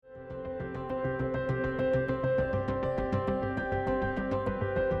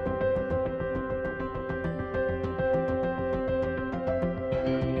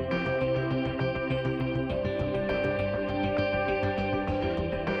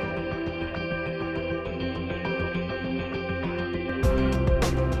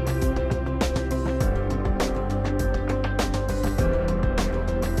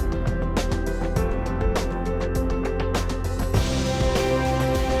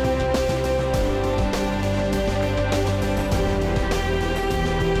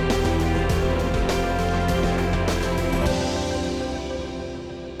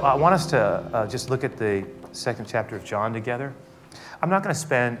Well, I want us to just look at the second chapter of John together. I'm not going to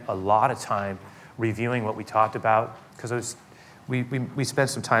spend a lot of time reviewing what we talked about because we spent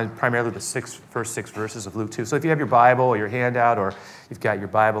some time primarily with the first six verses of Luke 2. So if you have your Bible or your handout or you've got your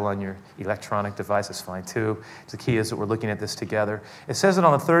Bible on your electronic device, that's fine too. The key is that we're looking at this together. It says that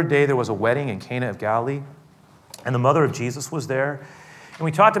on the third day there was a wedding in Cana of Galilee, and the mother of Jesus was there. And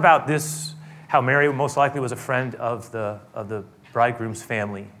we talked about this, how Mary most likely was a friend of the bridegroom's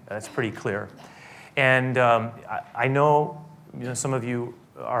family. That's pretty clear. And I know, some of you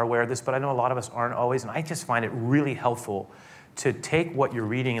are aware of this, but I know a lot of us aren't always. And I just find it really helpful to take what you're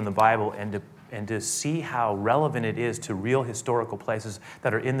reading in the Bible and to see how relevant it is to real historical places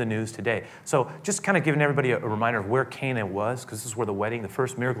that are in the news today. So just kind of giving everybody a reminder of where Cana was, because this is where the wedding, the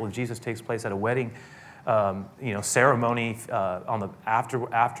first miracle of Jesus takes place at a wedding ceremony on the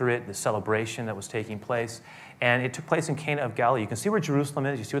after it, the celebration that was taking place. And it took place in Cana of Galilee. You can see where Jerusalem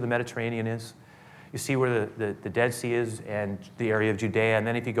is. You see where the Mediterranean is. You see where the Dead Sea is and the area of Judea. And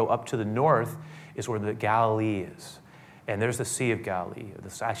then if you go up to the north is where the Galilee is. And there's the Sea of Galilee.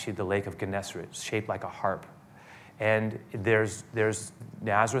 It's actually the Lake of Gennesaret. It's shaped like a harp. And there's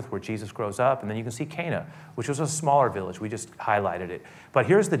Nazareth where Jesus grows up. And then you can see Cana, which was a smaller village. We just highlighted it. But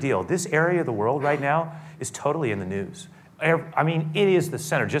here's the deal. This area of the world right now is totally in the news. I mean, it is the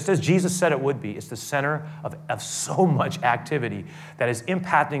center. Just as Jesus said it would be, it's the center of so much activity that is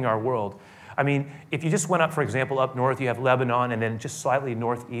impacting our world. I mean, if you just went up, for example, up north, you have Lebanon, and then just slightly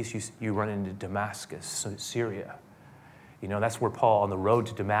northeast, you run into Damascus, Syria. That's where Paul, on the road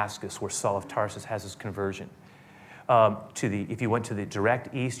to Damascus, where Saul of Tarsus has his conversion. If you went to the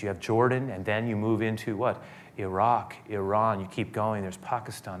direct east, you have Jordan, and then you move into what? Iraq, Iran, you keep going. There's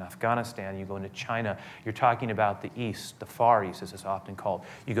Pakistan, Afghanistan, you go into China. You're talking about the east, the Far East, as it's often called.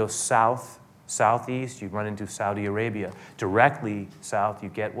 You go southeast, you run into Saudi Arabia. Directly south, you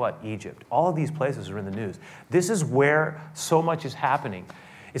get what? Egypt. All of these places are in the news. This is where so much is happening.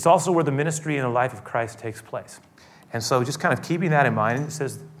 It's also where the ministry and the life of Christ takes place. And so just kind of keeping that in mind, it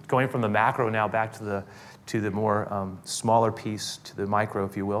says, going from the macro now back to the more smaller piece, to the micro,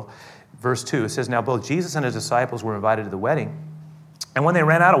 if you will. Verse 2, it says, now both Jesus and his disciples were invited to the wedding. And when they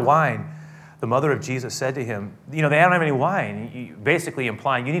ran out of wine, the mother of Jesus said to him, they don't have any wine, basically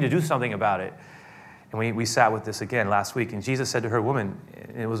implying you need to do something about it. And we sat with this again last week, and Jesus said to her, woman,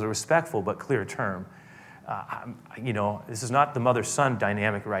 and it was a respectful but clear term, this is not the mother-son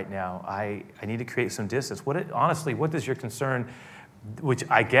dynamic right now. I need to create some distance. Honestly, what is your concern? Which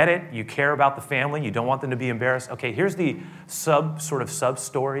I get it. You care about the family. You don't want them to be embarrassed. Okay, here's the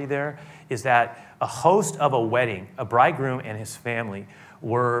sub-story there, is that a host of a wedding, a bridegroom and his family,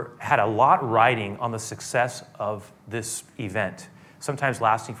 had a lot riding on the success of this event, sometimes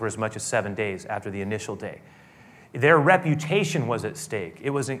lasting for as much as 7 days after the initial day. Their reputation was at stake. It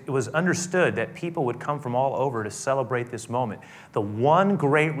was understood that people would come from all over to celebrate this moment. The one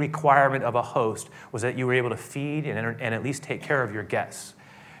great requirement of a host was that you were able to feed and at least take care of your guests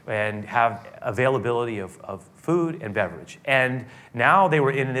and have availability of food and beverage. And now they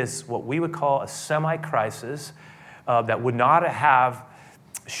were in this, what we would call a semi-crisis that would not have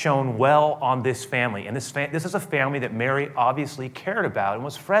shown well on this family. And this is a family that Mary obviously cared about and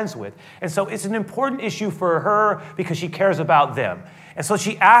was friends with. And so it's an important issue for her because she cares about them. And so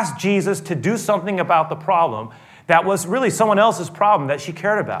she asked Jesus to do something about the problem that was really someone else's problem that she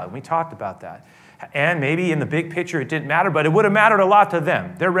cared about. And we talked about that. And maybe in the big picture it didn't matter, but it would have mattered a lot to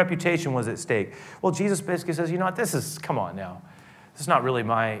them. Their reputation was at stake. Well, Jesus basically says, come on now. This is not really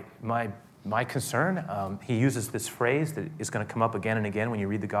my concern. He uses this phrase that is going to come up again and again when you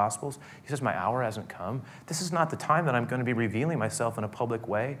read the Gospels. He says, my hour hasn't come. This is not the time that I'm going to be revealing myself in a public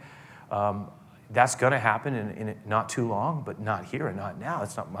way. That's going to happen in not too long, but not here and not now.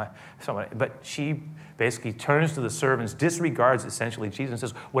 It's not my. But she basically turns to the servants, disregards essentially Jesus, and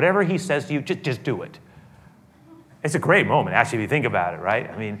says, whatever he says to you, just do it. It's a great moment, actually, if you think about it, right?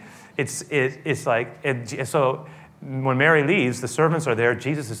 I mean, it's like, so when Mary leaves, the servants are there,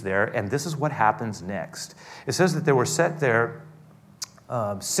 Jesus is there, and this is what happens next. It says that there were set there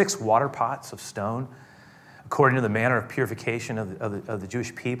 6 water pots of stone, according to the manner of purification of the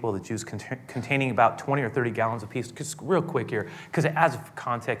Jewish people, the Jews containing about 20 or 30 gallons apiece. Just real quick here, because it adds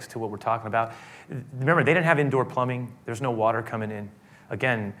context to what we're talking about. Remember, they didn't have indoor plumbing. There's no water coming in.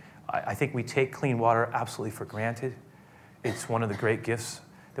 Again, I think we take clean water absolutely for granted. It's one of the great gifts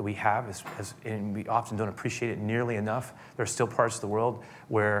that we have, and we often don't appreciate it nearly enough. There are still parts of the world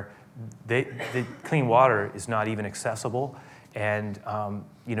where the clean water is not even accessible. And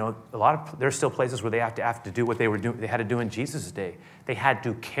there's still places where they have to do what they had to do in Jesus' day. They had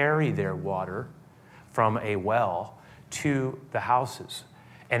to carry their water from a well to the houses.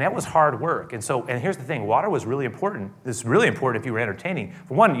 And that was hard work. And here's the thing, water was really important. It's really important if you were entertaining.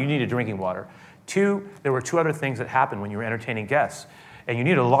 For one, you needed drinking water. Two, there were two other things that happened when you were entertaining guests. And you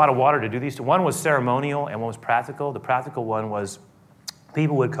needed a lot of water to do these. One was ceremonial and one was practical. The practical one was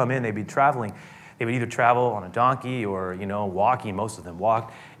people would come in, they'd be traveling. They would either travel on a donkey or, walking. Most of them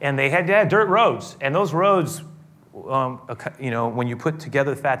walked. And they had dirt roads. And those roads, when you put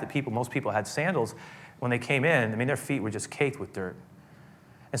together the fact that most people had sandals, when they came in, their feet were just caked with dirt.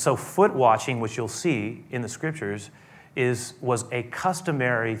 And so foot washing, which you'll see in the scriptures, was a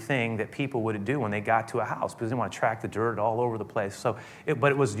customary thing that people would do when they got to a house because they didn't want to track the dirt all over the place. But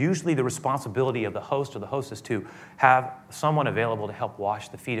it was usually the responsibility of the host or the hostess to have someone available to help wash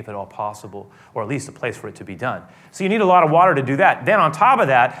the feet if at all possible, or at least a place for it to be done. So you need a lot of water to do that. Then on top of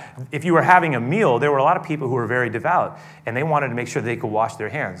that, if you were having a meal, there were a lot of people who were very devout, and they wanted to make sure they could wash their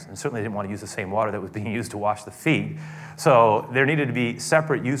hands, and certainly didn't want to use the same water that was being used to wash the feet. So there needed to be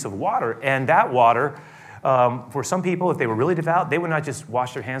separate use of water, and that water, for some people, if they were really devout, they would not just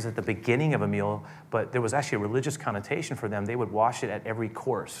wash their hands at the beginning of a meal, but there was actually a religious connotation for them. They would wash it at every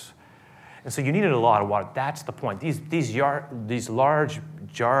course. And so you needed a lot of water. That's the point. These large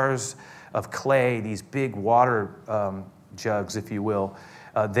jars of clay, these big water jugs, if you will,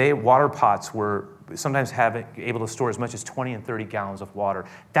 water pots were sometimes able to store as much as 20 and 30 gallons of water.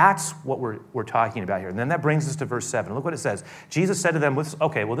 That's what we're talking about here. And then that brings us to verse 7. Look what it says. Jesus said to them,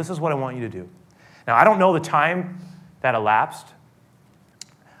 okay, well, this is what I want you to do. Now, I don't know the time that elapsed.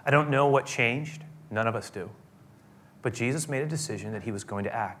 I don't know what changed. None of us do. But Jesus made a decision that he was going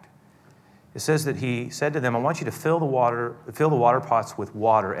to act. It says that he said to them, I want you to fill the water pots with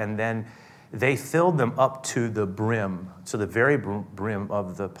water, and then they filled them up to the brim, to the very brim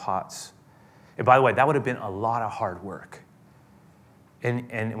of the pots. And by the way, that would have been a lot of hard work.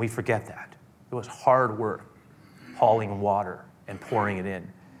 And we forget that. It was hard work hauling water and pouring it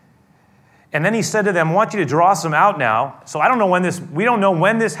in. And then he said to them, I want you to draw some out now. So we don't know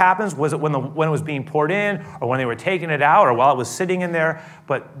when this happens. Was it when it was being poured in, or when they were taking it out, or while it was sitting in there?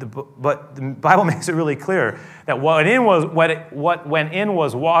 But the Bible makes it really clear that what went in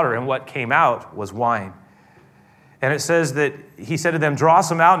was water, and what came out was wine. And it says that he said to them, draw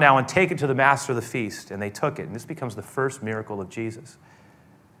some out now and take it to the master of the feast. And they took it. And this becomes the first miracle of Jesus.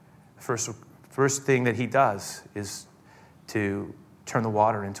 The first thing that he does is to turn the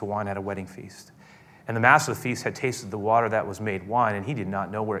water into wine at a wedding feast. And the master of the feast had tasted the water that was made wine, and he did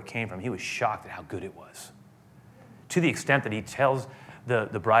not know where it came from. He was shocked at how good it was. To the extent that he tells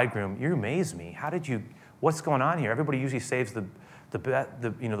the bridegroom, you amaze me. What's going on here? Everybody usually saves the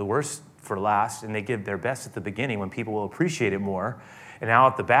worst for last, and they give their best at the beginning when people will appreciate it more. And now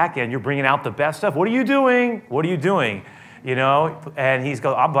at the back end, you're bringing out the best stuff. What are you doing? What are you doing? And he's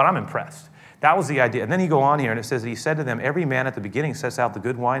going, but I'm impressed. That was the idea. And then you go on here, and it says that he said to them, every man at the beginning sets out the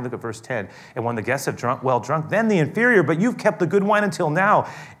good wine. Look at verse 10. And when the guests have drunk, then the inferior, but you've kept the good wine until now.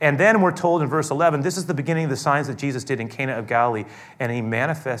 And then we're told in verse 11, this is the beginning of the signs that Jesus did in Cana of Galilee, and he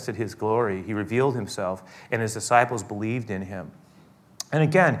manifested his glory. He revealed himself, and his disciples believed in him. And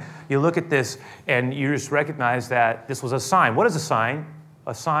again, you look at this, and you just recognize that this was a sign. What is a sign?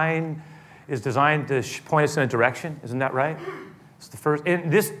 A sign is designed to point us in a direction. Isn't that right? It's the first.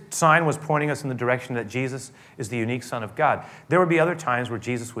 And this sign was pointing us in the direction that Jesus is the unique Son of God. There would be other times where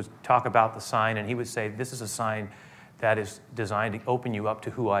Jesus would talk about the sign, and he would say, this is a sign that is designed to open you up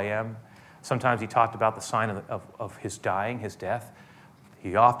to who I am. Sometimes he talked about the sign of his dying, his death.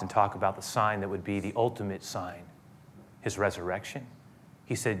 He often talked about the sign that would be the ultimate sign, his resurrection.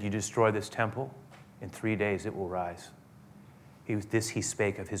 He said, you destroy this temple, in 3 days it will rise. He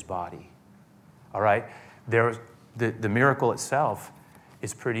spake of his body. All right? The miracle itself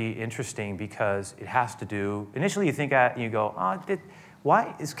is pretty interesting because it has to do, initially you think at, you go,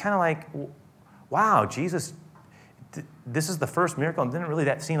 why? It's kind of like, wow, Jesus, this is the first miracle. And didn't really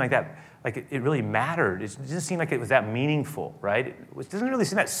that seem like that, like it really mattered. It didn't seem like it was that meaningful, right? It doesn't really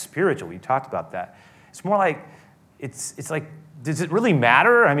seem that spiritual. We talked about that. It's more like, it's like, does it really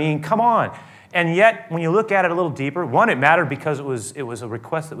matter? I mean, come on. And yet, when you look at it a little deeper, one, it mattered because it was a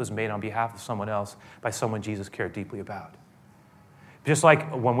request that was made on behalf of someone else by someone Jesus cared deeply about. Just like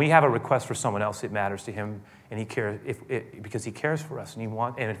when we have a request for someone else, it matters to him, and he cares because he cares for us,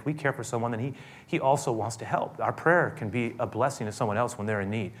 and if we care for someone, then he also wants to help. Our prayer can be a blessing to someone else when they're in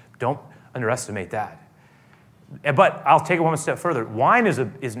need. Don't underestimate that. But I'll take it one step further. Wine is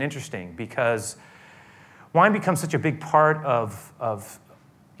interesting because wine becomes such a big part of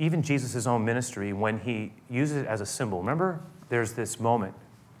even Jesus' own ministry when he uses it as a symbol. Remember, there's this moment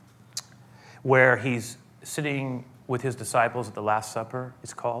where he's sitting with his disciples at the Last Supper,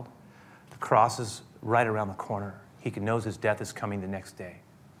 it's called. The cross is right around the corner. He knows his death is coming the next day.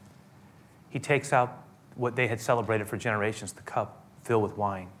 he takes out what they had celebrated for generations, the cup filled with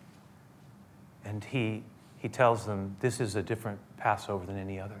wine. And he tells them, this is a different Passover than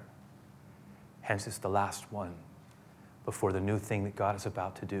any other. Hence, it's the last one before the new thing that God is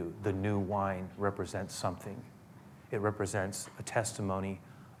about to do. The new wine represents something. It represents a testimony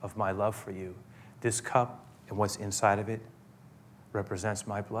of my love for you. This cup and what's inside of it represents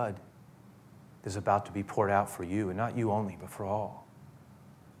my blood that's about to be poured out for you, and not you only, but for all.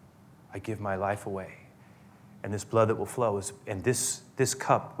 I give my life away. And this blood that will flow and this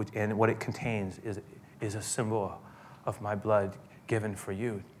cup and what it contains is a symbol of my blood given for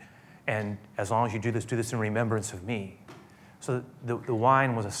you. And as long as you do this in remembrance of me. So the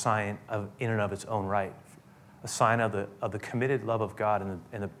wine was a sign in and of its own right, a sign of the committed love of God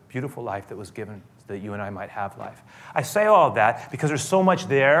and the beautiful life that was given so that you and I might have life. I say all of that because there's so much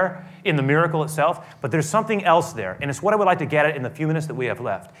there in the miracle itself, but there's something else there. And it's what I would like to get at in the few minutes that we have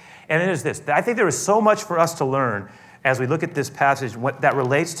left. And it is this. I think there is so much for us to learn as we look at this passage that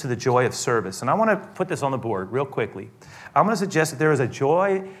relates to the joy of service. And I want to put this on the board real quickly. I'm going to suggest that there is a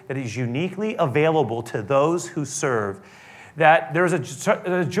joy that is uniquely available to those who serve, that there is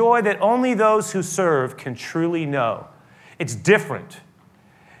a joy that only those who serve can truly know. It's different.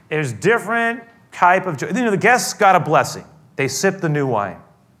 There's different type of joy. The guests got a blessing. They sipped the new wine.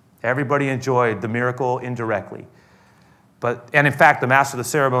 Everybody enjoyed the miracle indirectly. And in fact, the master of the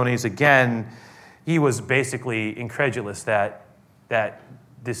ceremonies, again, he was basically incredulous that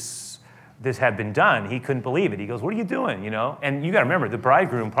this had been done. He couldn't believe it. He goes, what are you doing, And you got to remember, the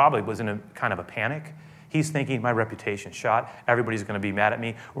bridegroom probably was in a kind of a panic. He's thinking, my reputation's shot. Everybody's going to be mad at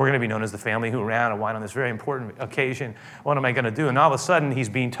me. We're going to be known as the family who ran out of wine on this very important occasion. What am I going to do? And all of a sudden, he's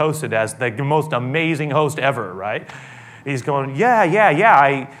being toasted as the most amazing host ever, right? He's going, yeah.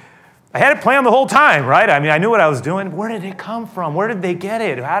 I had it planned the whole time, right? I mean, I knew what I was doing. Where did it come from? Where did they get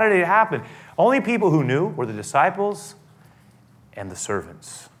it? How did it happen? Only people who knew were the disciples and the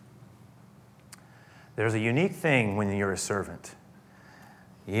servants. There's a unique thing when you're a servant.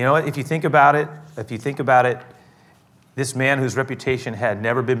 You know what? If you think about it, this man whose reputation had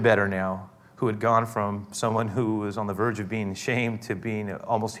never been better now, who had gone from someone who was on the verge of being shamed to being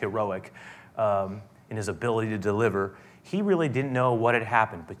almost heroic in his ability to deliver, he really didn't know what had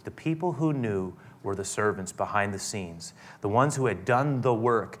happened. But the people who knew were the servants behind the scenes, the ones who had done the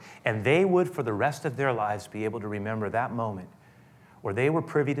work. And they would, for the rest of their lives, be able to remember that moment where they were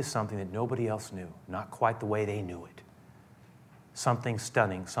privy to something that nobody else knew, not quite the way they knew it. Something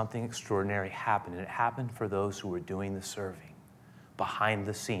stunning, something extraordinary happened, and it happened for those who were doing the serving, behind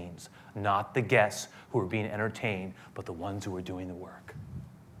the scenes, not the guests who were being entertained, but the ones who were doing the work.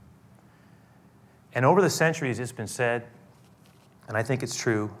 And over the centuries, it's been said, and I think it's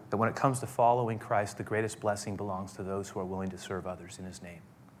true, that when it comes to following Christ, the greatest blessing belongs to those who are willing to serve others in his name.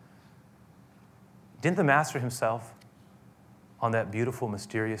 Didn't the Master himself, on that beautiful,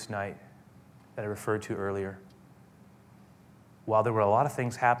 mysterious night that I referred to earlier, while there were a lot of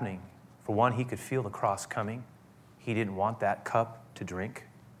things happening, for one, he could feel the cross coming. He didn't want that cup to drink.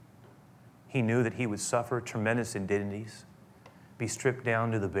 He knew that he would suffer tremendous indignities, be stripped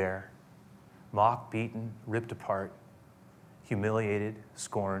down to the bare, mocked, beaten, ripped apart, humiliated,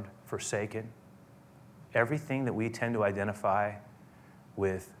 scorned, forsaken. Everything that we tend to identify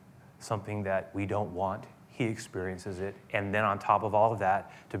with something that we don't want, he experiences it. And then on top of all of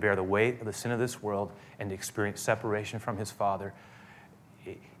that, to bear the weight of the sin of this world and to experience separation from his Father,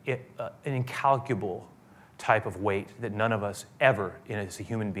 an incalculable type of weight that none of us ever, as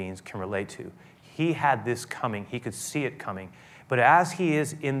human beings, can relate to. He had this coming. He could see it coming. But as he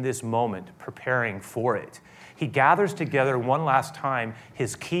is in this moment preparing for it, he gathers together one last time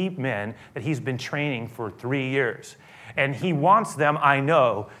his key men that he's been training for 3 years. And he wants them, I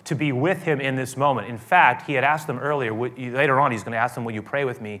know, to be with him in this moment. In fact, he had asked them earlier, later on he's going to ask them, will you pray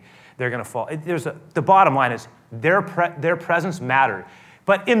with me? They're going to fall. The bottom line is their presence mattered.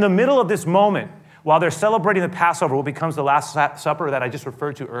 But in the middle of this moment, while they're celebrating the Passover, what becomes the Last Supper that I just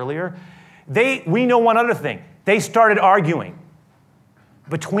referred to earlier, we know one other thing. They started arguing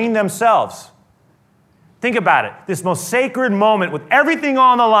between themselves. Think about it. This most sacred moment with everything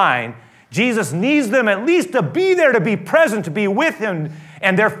on the line, Jesus needs them at least to be there, to be present, to be with him.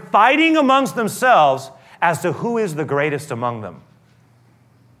 And they're fighting amongst themselves as to who is the greatest among them.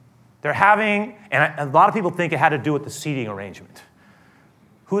 They're having, and a lot of people think it had to do with the seating arrangement.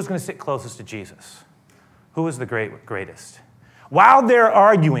 Who's going to sit closest to Jesus? Who is the greatest? While they're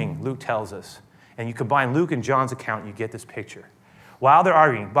arguing, Luke tells us, and you combine Luke and John's account, you get this picture. While they're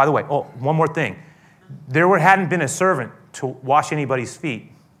arguing, by the way, one more thing. There hadn't been a servant to wash anybody's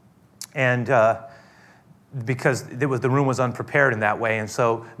feet. And because the room was unprepared in that way. And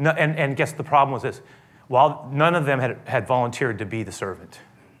so, and guess the problem was this. While none of them had volunteered to be the servant.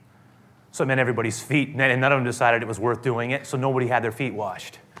 So it meant everybody's feet, and none of them decided it was worth doing it, so nobody had their feet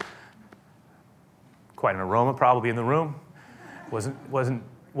washed. Quite an aroma probably in the room.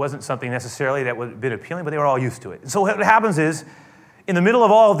 Wasn't something necessarily that would have been appealing, but they were all used to it. And so what happens is, in the middle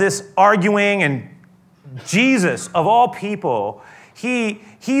of all of this arguing, and Jesus, of all people,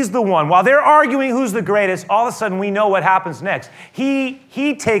 he's the one. While they're arguing who's the greatest, all of a sudden we know what happens next.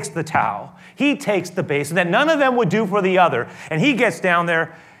 He takes the towel. He takes the basin that none of them would do for the other. And he gets down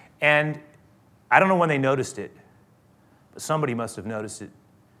there, and I don't know when they noticed it, but somebody must have noticed it.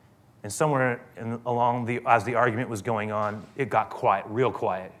 And somewhere as the argument was going on, it got quiet, real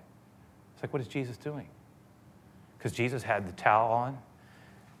quiet. It's like, what is Jesus doing? Because Jesus had the towel on,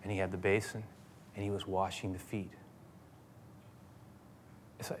 and he had the basin, and he was washing the feet.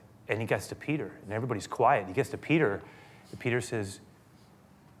 It's like, and he gets to Peter, and everybody's quiet. He gets to Peter, and Peter says,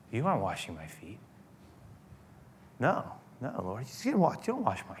 you aren't washing my feet. No, Lord. You don't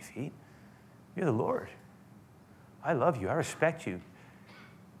wash my feet. You're the Lord. I love you. I respect you.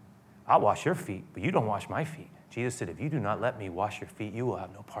 I'll wash your feet, but you don't wash my feet. Jesus said, if you do not let me wash your feet, you will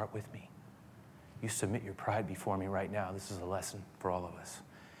have no part with me. You submit your pride before me right now. This is a lesson for all of us.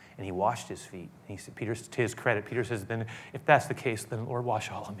 And he washed his feet. He said, Peter, to his credit, Peter says, then if that's the case, then Lord, wash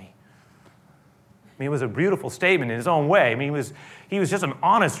all of me. I mean, it was a beautiful statement in his own way. I mean, he was just an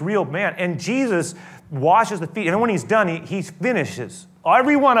honest, real man. And Jesus washes the feet. And then when he's done, he finishes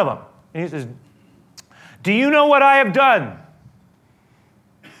every one of them. And he says, do you know what I have done?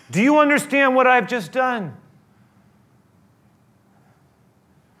 Do you understand what I've just done?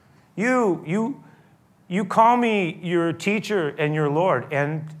 You call me your teacher and your Lord,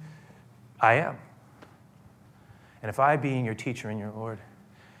 and I am. And if I, being your teacher and your Lord,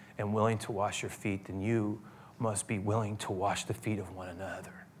 am willing to wash your feet, then you must be willing to wash the feet of one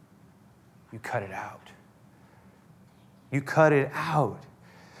another. You cut it out. You cut it out.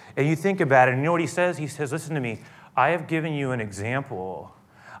 And you think about it, and you know what he says? He says, listen to me, I have given you an example.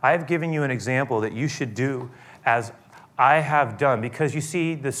 I have given you an example that you should do as I have done. Because you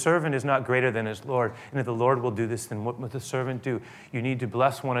see, the servant is not greater than his Lord. And if the Lord will do this, then what must the servant do? You need to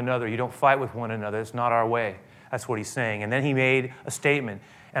bless one another. You don't fight with one another. It's not our way. That's what he's saying. And then he made a statement.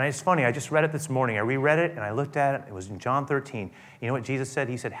 And it's funny, I just read it this morning. I reread it, and I looked at it. It was in John 13. You know what Jesus said?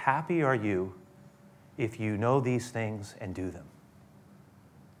 He said, happy are you if you know these things and do them.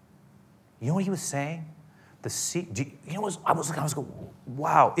 You know what he was saying? I was going,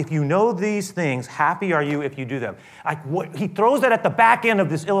 wow, if you know these things, happy are you if you do them. He throws that at the back end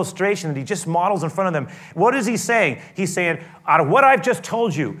of this illustration that he just models in front of them. What is he saying? He's saying, out of what I've just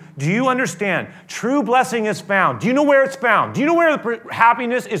told you, do you understand? True blessing is found. Do you know where it's found? Do you know where the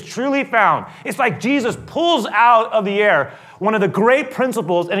happiness is truly found? It's like Jesus pulls out of the air one of the great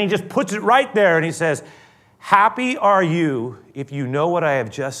principles, and he just puts it right there, and he says, happy are you if you know what I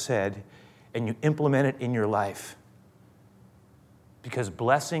have just said and you implement it in your life. Because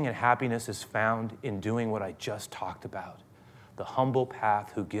blessing and happiness is found in doing what I just talked about. The humble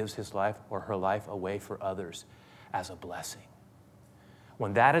path who gives his life or her life away for others as a blessing.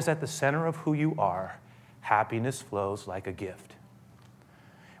 When that is at the center of who you are, happiness flows like a gift.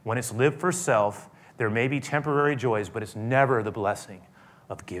 When it's lived for self, there may be temporary joys, but it's never the blessing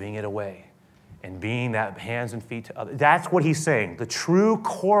of giving it away and being that hands and feet to others. That's what he's saying. The true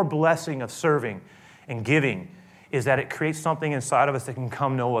core blessing of serving and giving is that it creates something inside of us that can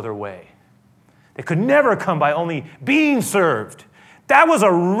come no other way. It could never come by only being served. That was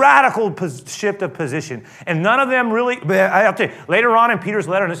a radical shift of position. And none of them really, I'll tell you, later on in Peter's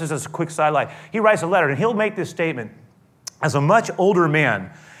letter, and this is a quick sidelight, he writes a letter, and he'll make this statement. As a much older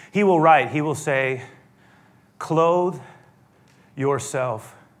man, he will say, clothe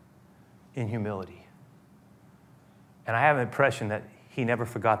yourself in humility. And I have an impression that he never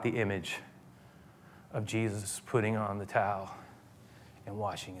forgot the image of Jesus putting on the towel and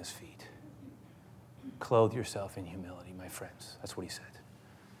washing his feet. Clothe yourself in humility, my friends. That's what he said.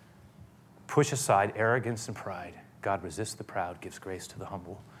 Push aside arrogance and pride. God resists the proud, gives grace to the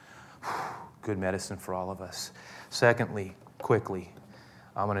humble. Good medicine for all of us. Secondly, quickly,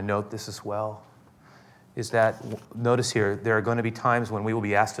 I'm going to note this as well, is that, notice here, there are going to be times when we will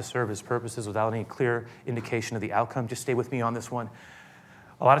be asked to serve his purposes without any clear indication of the outcome. Just stay with me on this one.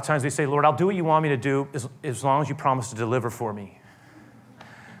 A lot of times we say, Lord, I'll do what you want me to do as long as you promise to deliver for me.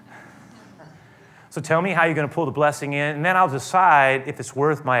 So tell me how you're going to pull the blessing in, and then I'll decide if it's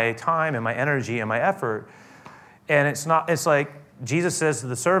worth my time and my energy and my effort. And it's like Jesus says to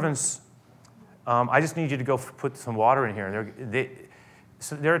the servants, I just need you to go put some water in here.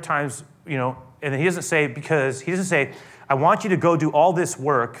 So there are times, and he doesn't say, I want you to go do all this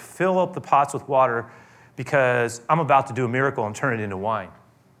work, fill up the pots with water, because I'm about to do a miracle and turn it into wine.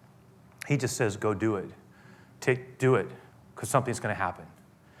 He just says, go do it. Do it, because something's going to happen.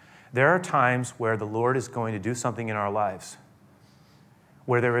 There are times where the Lord is going to do something in our lives,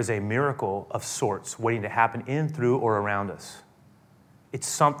 where there is a miracle of sorts waiting to happen in, through, or around us. It's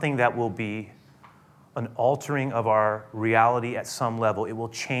something that will be an altering of our reality at some level. It will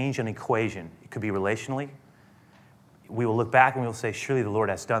change an equation. It could be relationally. We will look back and we will say, surely the Lord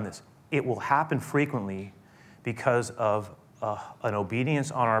has done this. It will happen frequently because of an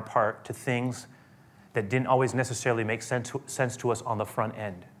obedience on our part to things that didn't always necessarily make sense to us on the front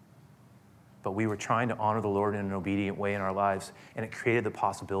end. But we were trying to honor the Lord in an obedient way in our lives, and it created the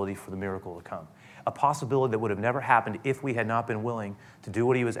possibility for the miracle to come. A possibility that would have never happened if we had not been willing to do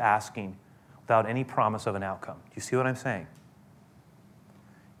what he was asking without any promise of an outcome. Do you see what I'm saying?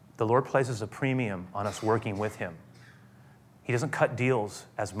 The Lord places a premium on us working with him. He doesn't cut deals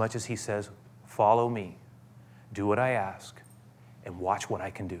as much as he says, follow me, do what I ask, and watch what I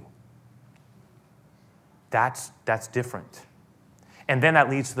can do. That's different. And then that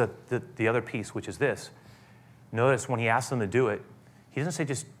leads to the other piece, which is this. Notice when he asks them to do it, he doesn't say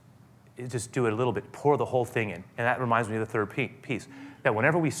just do it a little bit, pour the whole thing in. And that reminds me of the third piece, that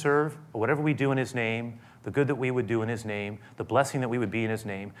whenever we serve, or whatever we do in his name, the good that we would do in his name, the blessing that we would be in his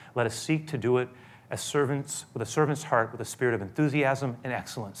name, let us seek to do it as servants, with a servant's heart, with a spirit of enthusiasm and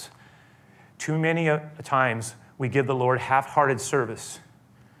excellence. Too many times we give the Lord half-hearted service.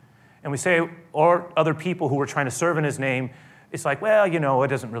 And we say, or other people who are trying to serve in his name, it's like, well, it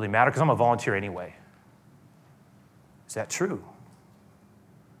doesn't really matter because I'm a volunteer anyway. Is that true?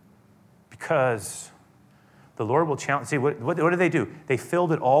 Because the Lord will challenge. See, what did they do? They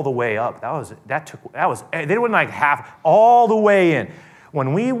filled it all the way up. They went like half, all the way in.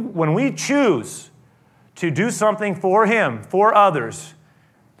 When we choose to do something for him, for others,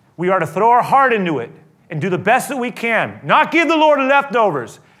 we are to throw our heart into it and do the best that we can, not give the Lord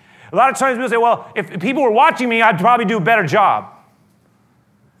leftovers. A lot of times people say, well, if people were watching me, I'd probably do a better job.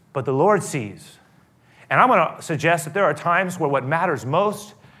 But the Lord sees. And I'm going to suggest that there are times where what matters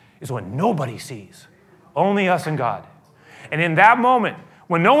most is when nobody sees. Only us and God. And in that moment,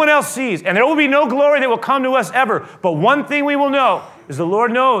 when no one else sees, and there will be no glory that will come to us ever, but one thing we will know is the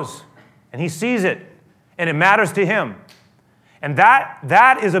Lord knows, and he sees it, and it matters to him. And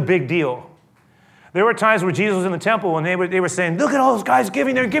that is a big deal. There were times where Jesus was in the temple and they were saying, look at all those guys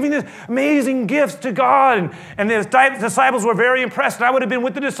they're giving these amazing gifts to God. And the disciples were very impressed. And I would have been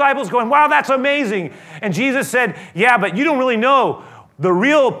with the disciples going, wow, that's amazing. And Jesus said, yeah, but you don't really know. The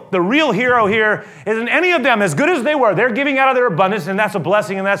real hero here isn't any of them as good as they were. They're giving out of their abundance, and that's a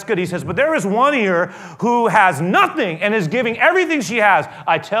blessing, and that's good. He says, but there is one here who has nothing and is giving everything she has.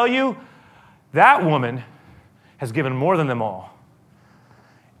 I tell you, that woman has given more than them all.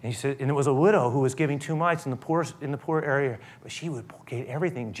 And he said, and it was a widow who was giving 2 mites in the poor area, but she would get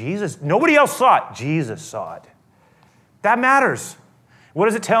everything. Jesus, nobody else saw it. Jesus saw it. That matters. What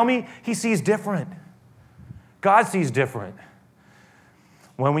does it tell me? He sees different. God sees different.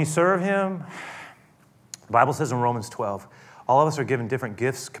 When we serve him, the Bible says in Romans 12, all of us are given different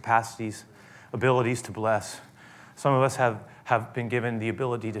gifts, capacities, abilities to bless. Some of us have been given the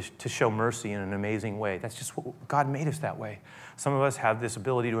ability to show mercy in an amazing way. That's just what God made us that way. Some of us have this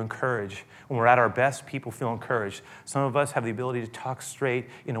ability to encourage. When we're at our best, people feel encouraged. Some of us have the ability to talk straight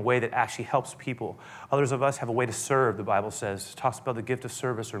in a way that actually helps people. Others of us have a way to serve, the Bible says. It talks about the gift of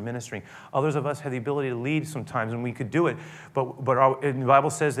service or ministering. Others of us have the ability to lead sometimes, and we could do it. But the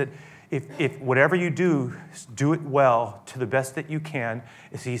Bible says that if whatever you do it well to the best that you can.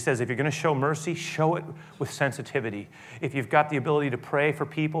 He says if you're going to show mercy, show it with sensitivity. If you've got the ability to pray for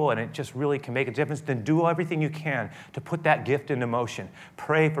people and it just really can make a difference, then do everything you can to put that gift into motion.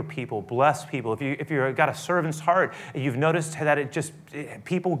 Pray for people, bless people. If you've got a servant's heart and you've noticed that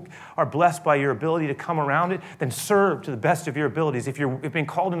people are blessed by your ability to come around it, then serve to the best of your abilities. If you've been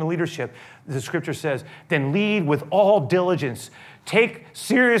called into leadership, the scripture says, then lead with all diligence. Take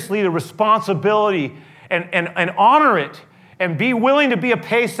seriously the responsibility and honor it and be willing to be a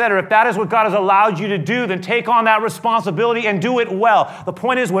pace setter. If that is what God has allowed you to do, then take on that responsibility and do it well. The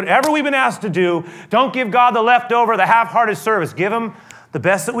point is, whatever we've been asked to do, don't give God the leftover, the half-hearted service. Give him the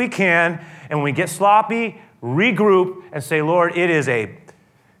best that we can, and when we get sloppy, regroup and say, Lord, it is a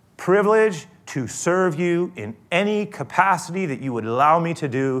privilege to serve you in any capacity that you would allow me to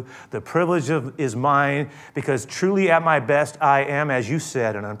do. The privilege is mine, because truly at my best, I am, as you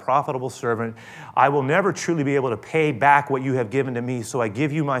said, an unprofitable servant. I will never truly be able to pay back what you have given to me, so I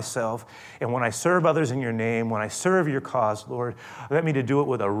give you myself. And when I serve others in your name, when I serve your cause, Lord, let me to do it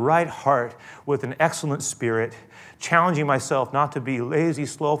with a right heart, with an excellent spirit, challenging myself not to be lazy,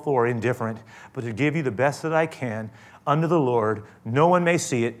 slothful, or indifferent, but to give you the best that I can unto the Lord. No one may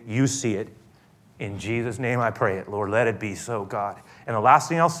see it, you see it. In Jesus' name I pray it. Lord, let it be so, God. And the last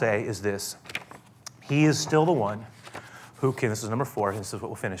thing I'll say is this. He is still the one who can, this is number 4, this is what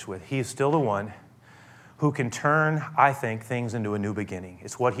we'll finish with. He is still the one who can turn, I think, things into a new beginning.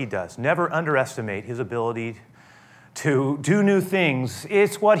 It's what he does. Never underestimate his ability to do new things.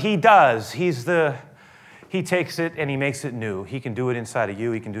 It's what he does. He takes it and he makes it new. He can do it inside of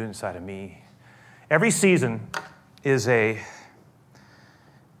you. He can do it inside of me. Every season is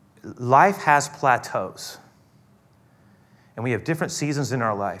life has plateaus. And we have different seasons in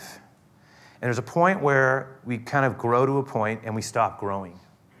our life. And there's a point where we kind of grow to a point and we stop growing.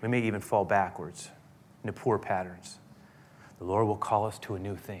 We may even fall backwards into poor patterns. The Lord will call us to a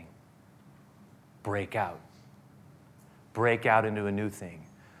new thing. Break out. Break out into a new thing.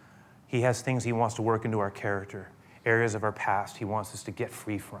 He has things he wants to work into our character, areas of our past he wants us to get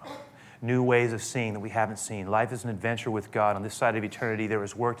free from. New ways of seeing that we haven't seen. Life is an adventure with God. On this side of eternity, there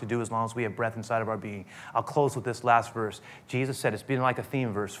is work to do as long as we have breath inside of our being. I'll close with this last verse. Jesus said, it's been like a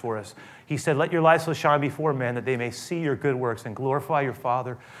theme verse for us. He said, let your light so shine before men that they may see your good works and glorify your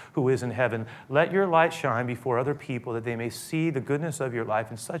Father who is in heaven. Let your light shine before other people that they may see the goodness of your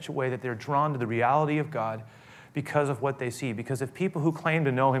life in such a way that they're drawn to the reality of God because of what they see. Because if people who claim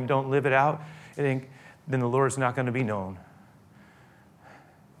to know him don't live it out, then the Lord's not going to be known.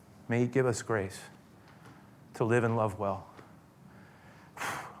 May he give us grace to live and love well.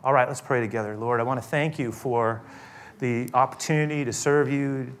 All right, let's pray together. Lord, I want to thank you for the opportunity to serve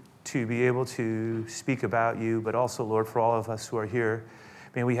you, to be able to speak about you, but also, Lord, for all of us who are here,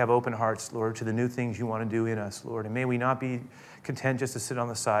 may we have open hearts, Lord, to the new things you want to do in us, Lord. And may we not be content just to sit on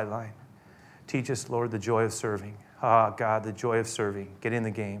the sideline. Teach us, Lord, the joy of serving. God, the joy of serving. Get in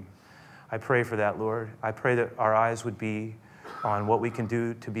the game. I pray for that, Lord. I pray that our eyes would be on what we can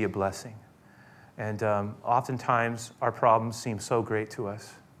do to be a blessing. And oftentimes, our problems seem so great to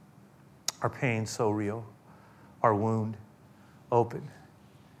us. Our pain so real. Our wound open.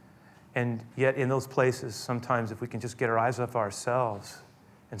 And yet in those places, sometimes if we can just get our eyes off ourselves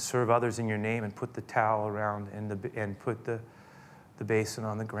and serve others in your name and put the towel around and put the basin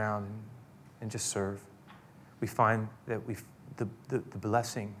on the ground and just serve, we find that the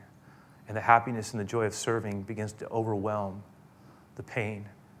blessing and the happiness and the joy of serving begins to overwhelm the pain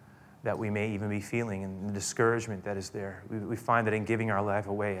that we may even be feeling and the discouragement that is there. We find that in giving our life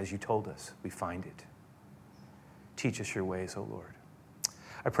away, as you told us, we find it. Teach us your ways, O Lord.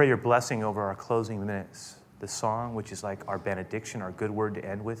 I pray your blessing over our closing minutes. The song, which is like our benediction, our good word to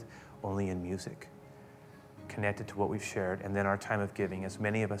end with, only in music, connected to what we've shared, and then our time of giving. As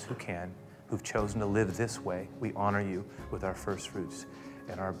many of us who can, who've chosen to live this way, we honor you with our first fruits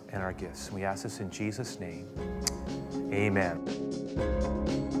and our gifts. We ask this in Jesus' name. Amen.